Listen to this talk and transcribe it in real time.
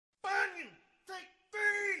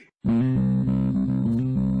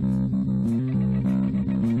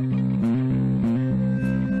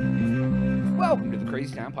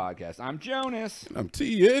Crazy Town Podcast. I'm Jonas. I'm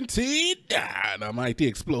TNT, and I'm Mike the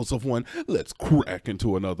Explosive One. Let's crack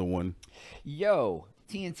into another one. Yo,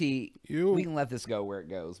 TNT, You. we can let this go where it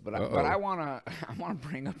goes, but I wanna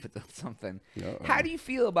bring up something. Uh-oh. How do you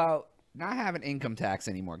feel about not having income tax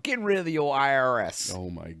anymore? Getting rid of the old IRS. Oh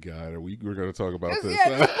my God, we're going to talk about this?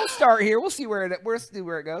 Yeah, we'll start here. We'll see where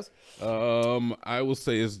it goes. I will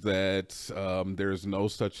say is that there's no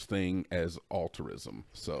such thing as altruism.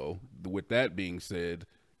 So with that being said,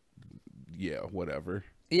 yeah, whatever.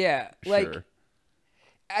 Yeah, like Sure.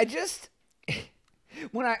 I just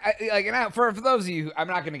when I like, and for those of you, I'm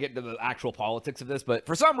not going to get into the actual politics of this, but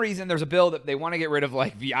for some reason, there's a bill that they want to get rid of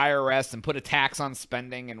like the IRS and put a tax on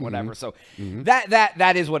spending and whatever. So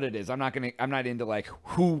that is what it is. I'm not into like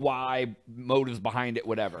who, why, motives behind it,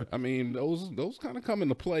 whatever. I mean, those kind of come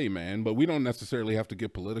into play, man. But we don't necessarily have to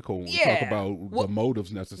get political when we Yeah. talk about the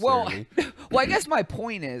motives Well, necessarily. well, I guess my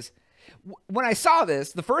point is, when I saw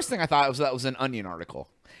this, the first thing I thought was that was an Onion article.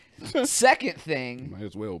 Second thing, Might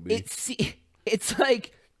as well be. it's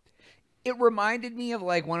like, it reminded me of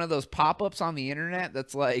like one of those pop-ups on the internet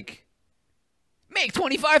that's like, make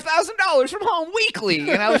 $25,000 from home weekly.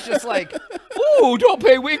 And I was just like, ooh, don't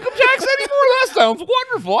pay income tax anymore? That sounds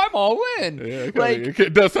wonderful. I'm all in. Yeah, like,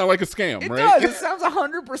 it does sound like a scam, it right? does. It sounds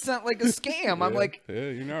 100% like a scam. I'm like, yeah,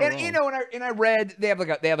 you're not and wrong. you know, and I read they have like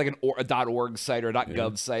a .org site or a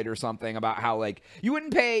 .gov site or something about how like you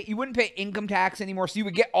wouldn't pay income tax anymore, so you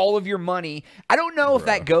would get all of your money. I don't know if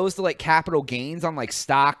that goes to like capital gains on like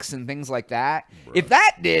stocks and things like that. If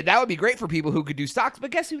that did, that would be great for people who could do stocks.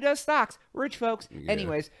 But guess who does stocks? Rich folks. Yeah.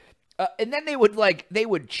 Anyways. And then they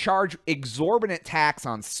would charge exorbitant tax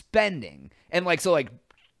on spending, and like so like,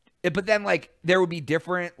 but then like there would be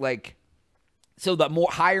different like, so the more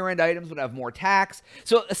higher end items would have more tax.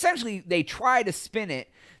 So essentially, they try to spin it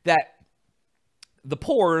that the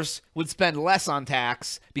poors would spend less on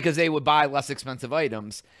tax because they would buy less expensive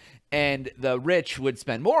items, and the rich would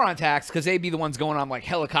spend more on tax because they'd be the ones going on like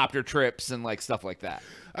helicopter trips and like stuff like that.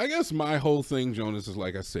 I guess my whole thing, Jonas, is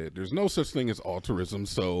like I said, there's no such thing as altruism.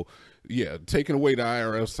 So, yeah, taking away the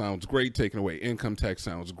IRS sounds great. Taking away income tax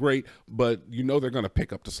sounds great. But you know they're going to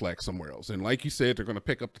pick up the slack somewhere else. And like you said, they're going to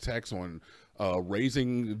pick up the tax on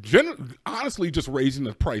honestly, just raising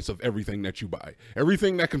the price of everything that you buy.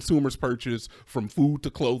 Everything that consumers purchase, from food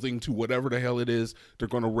to clothing to whatever the hell it is, they're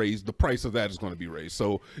going to raise the price of that is going to be raised.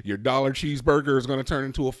 So your $1 cheeseburger is going to turn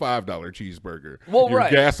into a $5 cheeseburger. Well, your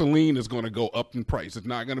right. gasoline is going to go up in price. It's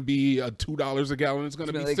not going to be $2 a gallon. It's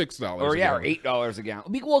going to be Like, $6 or a yeah, or gallon. $8 a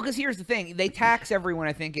gallon. Well, because here's the thing: they tax everyone,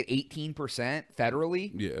 I think, at 18%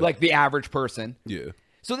 federally. Yeah. Like the average person. Yeah.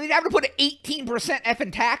 So they'd have to put an 18%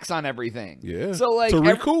 effing tax on everything. Yeah. So like to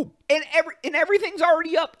recoup. and everything's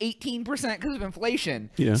already up 18% because of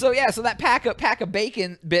inflation. Yeah. So yeah, so that pack of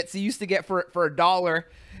bacon bits you used to get for $1,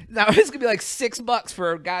 now it's gonna be like $6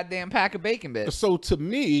 for a goddamn pack of bacon bits. So to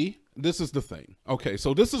me, this is the thing. Okay,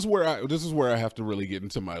 so this is where I have to really get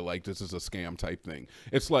into my like this is a scam type thing.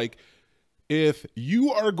 It's like if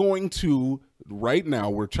you are going to right now,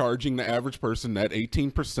 we're charging the average person that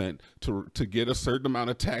 18% to get a certain amount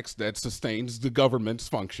of tax that sustains the government's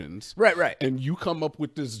functions. Right. And you come up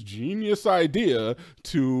with this genius idea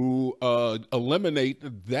to eliminate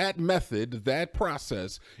that method, that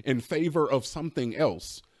process in favor of something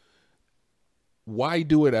else. Why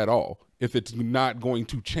do it at all if it's not going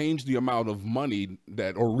to change the amount of money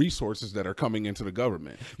that or resources that are coming into the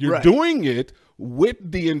government? You're Right. doing it with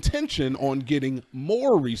the intention on getting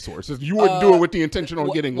more resources. You wouldn't do it with the intention on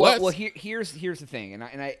getting less. Well, here's the thing,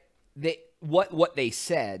 what they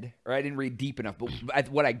said, or I didn't read deep enough, but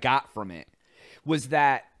what I got from it was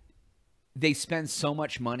that they spend so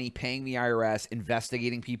much money paying the IRS,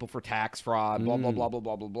 investigating people for tax fraud, blah, blah, blah, blah,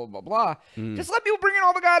 blah, blah, blah, blah, blah. Just let people bring in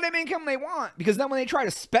all the goddamn income they want. Because then when they try to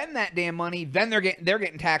spend that damn money, then they're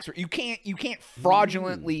getting taxed. You can't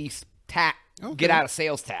fraudulently get out of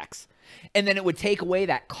sales tax. And then it would take away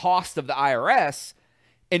that cost of the IRS,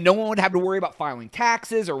 and no one would have to worry about filing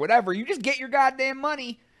taxes or whatever. You just get your goddamn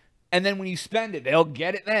money, and then when you spend it, they'll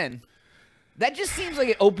get it then. That just seems like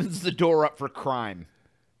it opens the door up for crime.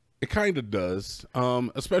 It kind of does,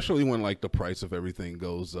 especially when like the price of everything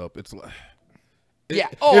goes up. It's like,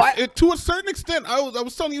 to a certain extent. I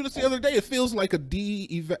was telling you this the other day. It feels like a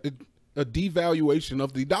devaluation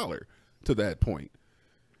of the dollar to that point,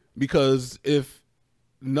 because if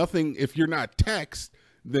you're not taxed,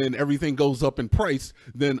 then everything goes up in price.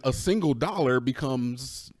 Then a single dollar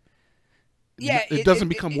becomes it doesn't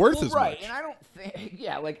become worth as right. much. And I don't think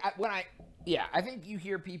I think you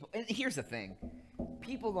hear people, and here's the thing.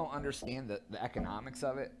 People don't understand the economics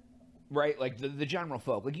of it, right? Like the general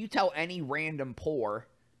folk. Like you tell any random poor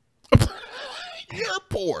You're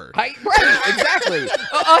poor. Right, exactly.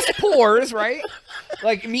 Us poors, right?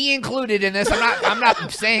 Like me included in this. I'm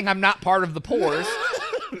not saying I'm not part of the poors.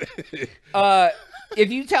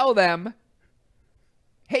 If you tell them,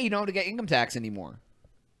 hey, you don't have to get income tax anymore,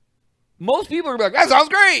 most people are like, that sounds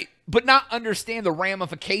great, but not understand the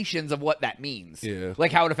ramifications of what that means. Yeah.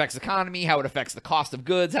 Like how it affects the economy, how it affects the cost of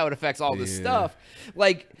goods, how it affects all this stuff.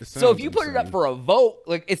 Like, It so if sounds you put it up insane. for a vote,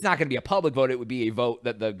 like it's not going to be a public vote. It would be a vote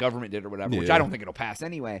that the government did or whatever, which Yeah. I don't think it'll pass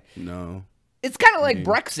anyway. No. It's kind of like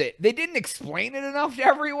Brexit. They didn't explain it enough to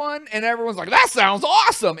everyone, and everyone's like, that sounds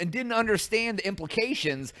awesome, and didn't understand the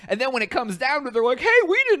implications. And then when it comes down to it, they're like, hey,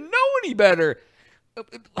 we didn't know any better.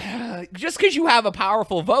 Just because you have a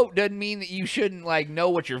powerful vote doesn't mean that you shouldn't like know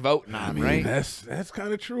what you're voting on, I mean, right? that's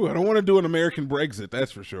kind of true. I don't want to do an American Brexit,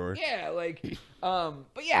 that's for sure. Yeah, like,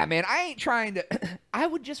 but yeah, man, I ain't trying to. I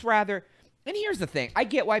would just rather. And here's the thing: I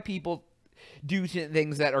get why people do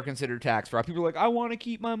things that are considered tax fraud. People are like, I want to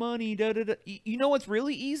keep my money. Da, da, da. You know what's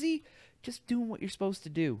really easy? Just doing what you're supposed to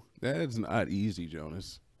do. That's not easy,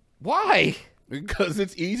 Jonas. Why? Because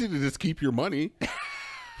it's easy to just keep your money.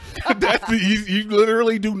 That's the easy. You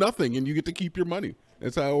literally do nothing and you get to keep your money.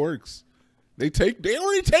 That's how it works. They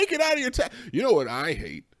already take it out of your tax. You know what I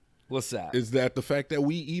hate What's that? is that the fact that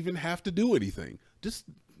we even have to do anything. Just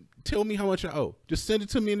tell me how much I owe. Just send it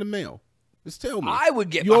to me in the mail. Just tell me. I would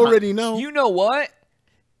get. You already know. You know what?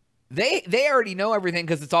 They already know everything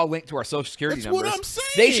because it's all linked to our Social Security That's numbers. what I'm saying.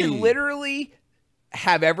 They should literally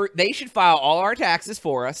have They should file all our taxes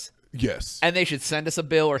for us, Yes. and they should send us a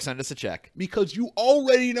bill or send us a check. Because you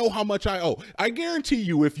already know how much I owe. I guarantee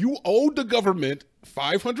you, if you owed the government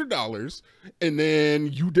 $500 and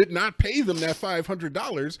then you did not pay them that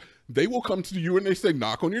 $500, they will come to you and they say,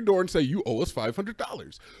 knock on your door and say, you owe us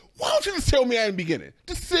 $500. Why don't you just tell me at the beginning?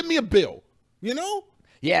 Just send me a bill, you know?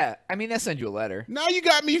 Yeah, I mean, they'll send you a letter. Now you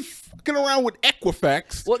got me fucking around with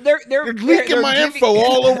Equifax. Well, they're leaking they're my giving- info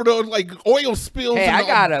all over the like oil spills. Hey, in I the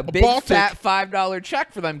got a big Baltic. fat $5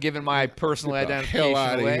 check for them giving my personal Get the identification hell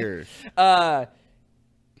outta away. here.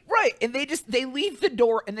 Right, and they leave the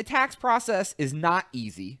door, and the tax process is not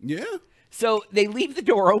easy. Yeah. So they leave the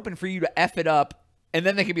door open for you to F it up, and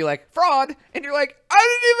then they can be like, fraud, and you're like,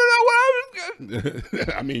 I didn't even know what I was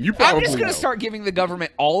going. I mean, you probably I'm just gonna know. start giving the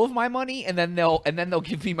government all of my money, and then they'll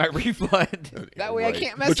give me my refund. That way, Right. I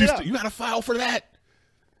can't mess but it up. You got to file for that.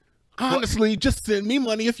 Honestly, just send me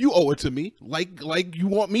money if you owe it to me, like you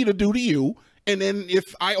want me to do to you. And then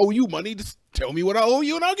if I owe you money, just tell me what I owe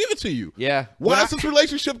you, and I'll give it to you. Yeah. Why When does this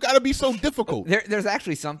relationship got to be so difficult? There's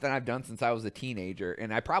actually something I've done since I was a teenager,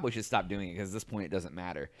 and I probably should stop doing it because at this point it doesn't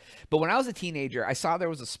matter. But when I was a teenager, I saw there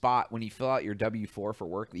was a spot when you fill out your W-4 for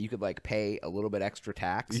work that you could like pay a little bit extra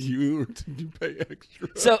tax. You pay extra.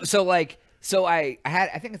 So I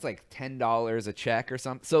think it's like $10 a check or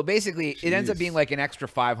something. So basically, it ends up Jeez. being like an extra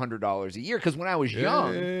 $500 a year. Because when I was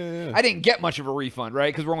young, yeah. I didn't get much of a refund,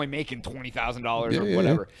 right? Because we're only making $20,000 or Yeah.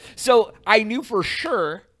 whatever. So I knew for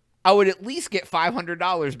sure I would at least get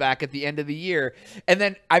 $500 back at the end of the year, and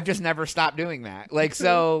then I've just never stopped doing that. Like,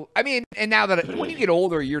 so I mean, and now that when you get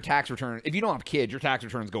older, your tax return, if you don't have kids, your tax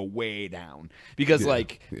returns go way down because,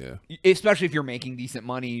 Yeah. especially if you're making decent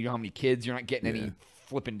money, you don't have any kids, you're not getting Yeah. any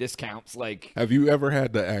flipping discounts. Like, Have you ever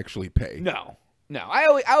had to actually pay? no.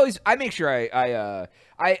 I make sure I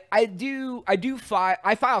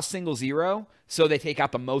file single zero, so they take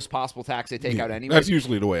out the most possible tax they take out anyway. That's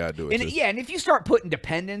usually the way I do it. And too. yeah, and if you start putting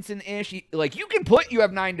dependents in ish, like you can put you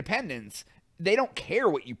have 9 dependents, they don't care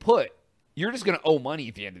what you put. You're just gonna owe money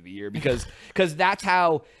at the end of the year because that's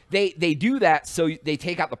how they do that. So they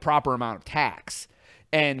take out the proper amount of tax.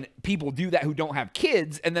 And people do that who don't have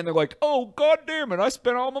kids, and then they're like, "Oh, god damn it, I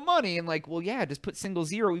spent all my money." And like, well, yeah, just put single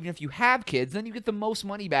zero. Even if you have kids, then you get the most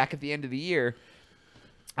money back at the end of the year.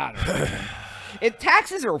 I don't know.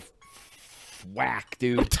 Taxes are whack,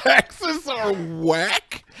 dude. Taxes are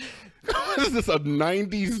whack. What is this, a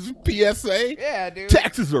 90s PSA? Yeah, dude.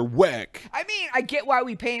 Taxes are whack. I mean, I get why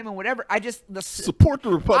we pay them and whatever. I just Support the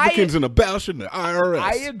Republicans and abolishing the IRS.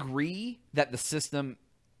 I agree that the system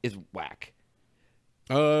is whack.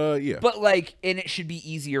 Yeah. But like, and it should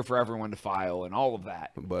be easier for everyone to file and all of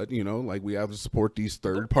that. But, you know, like we have to support these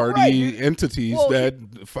third-party Right. entities Well,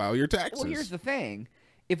 that file your taxes. Well, here's the thing.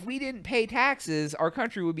 If we didn't pay taxes, our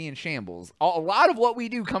country would be in shambles. A lot of what we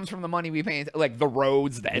do comes from the money we pay, like the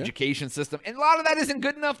roads, the education system, and a lot of that isn't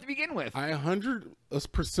good enough to begin with. I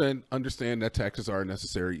 100% understand that taxes are a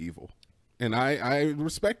necessary evil. And I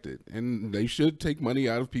respect it. And they should take money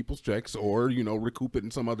out of people's checks or, you know, recoup it in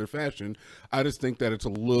some other fashion. I just think that it's a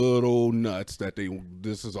little nuts that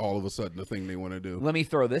this is all of a sudden the thing they want to do. Let me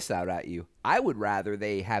throw this out at you. I would rather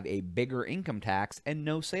they have a bigger income tax and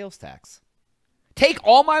no sales tax. Take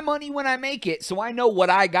all my money when I make it, so I know what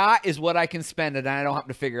I got is what I can spend, and I don't have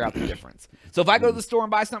to figure out the difference. So if I go to the store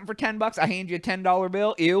and buy something for $10, I hand you a $10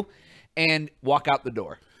 bill, and walk out the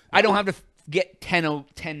door. I don't have to get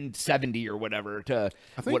 1070 or whatever to.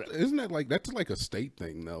 I think isn't that like that's like a state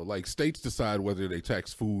thing though? Like states decide whether they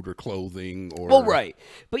tax food or clothing or. Well, right,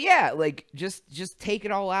 but yeah, like just take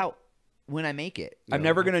it all out when I make it. I'm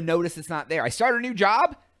never gonna notice it's not there. I start a new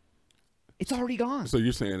job. It's already gone. So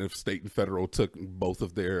you're saying if state and federal took both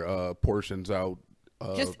of their portions out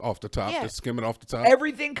off the top, just skim it off the top?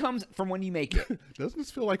 Everything comes from when you make it. Doesn't this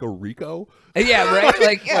feel like a RICO? Yeah, right?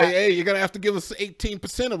 Like, yeah. Like, hey, you're going to have to give us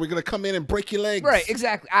 18% or we're going to come in and break your legs. Right,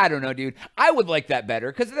 exactly. I don't know, dude. I would like that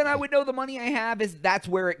better because then I would know the money I have that's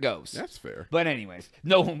where it goes. That's fair. But anyways,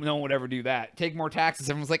 no one would ever do that. Take more taxes.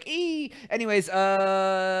 Everyone's like, Anyways,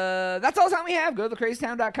 that's all the time we have. Go to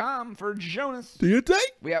thecrazytown.com for Jonas. Do you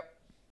think? Yep.